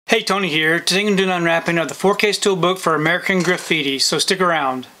Hey, Tony here. Today I'm doing an unwrapping of the 4K Steelbook for American Graffiti, so stick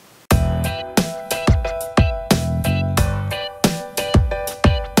around.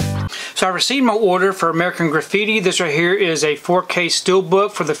 So I received my order for American Graffiti. This right here is a 4K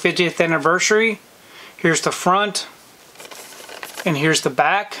Steelbook for the 50th anniversary. Here's the front and here's the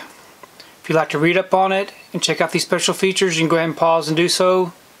back. If you'd like to read up on it and check out these special features, you can go ahead and pause and do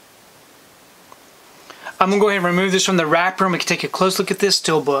so. I'm going to go ahead and remove this from the wrapper and we can take a close look at this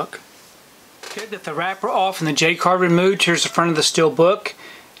Steelbook. Okay, got the wrapper off and the J card removed. Here's the front of the Steelbook.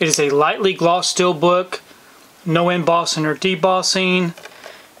 It is a lightly glossed Steelbook, no embossing or debossing.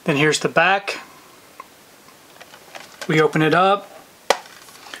 Then here's the back. We open it up.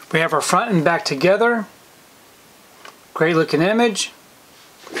 We have our front and back together. Great looking image.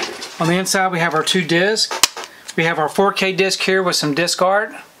 On the inside we have our two discs. We have our 4K disc here with some disc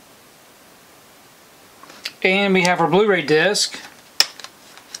art. And we have our Blu-ray disc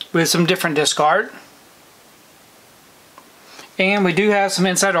with some different disc art. And we do have some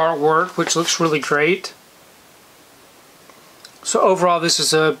inside artwork which looks really great. So overall this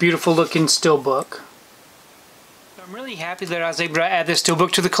is a beautiful looking Steelbook. I'm really happy that I was able to add this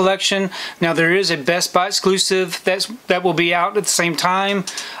Steelbook to the collection. Now there is a Best Buy exclusive that will be out at the same time,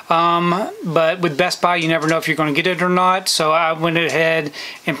 but with Best Buy you never know if you're going to get it or not, so I went ahead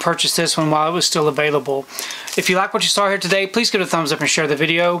and purchased this one while it was still available. If you like what you saw here today, please give it a thumbs up and share the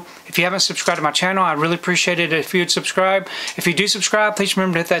video. If you haven't subscribed to my channel, I'd really appreciate it if you would subscribe. If you do subscribe, please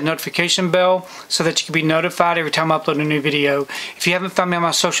remember to hit that notification bell so that you can be notified every time I upload a new video. If you haven't found me on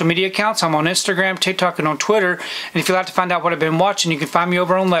my social media accounts, I'm on Instagram, TikTok, and on Twitter. And if you'd like to find out what I've been watching, you can find me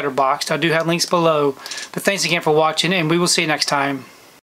over on Letterboxd. I do have links below. But thanks again for watching, and we will see you next time.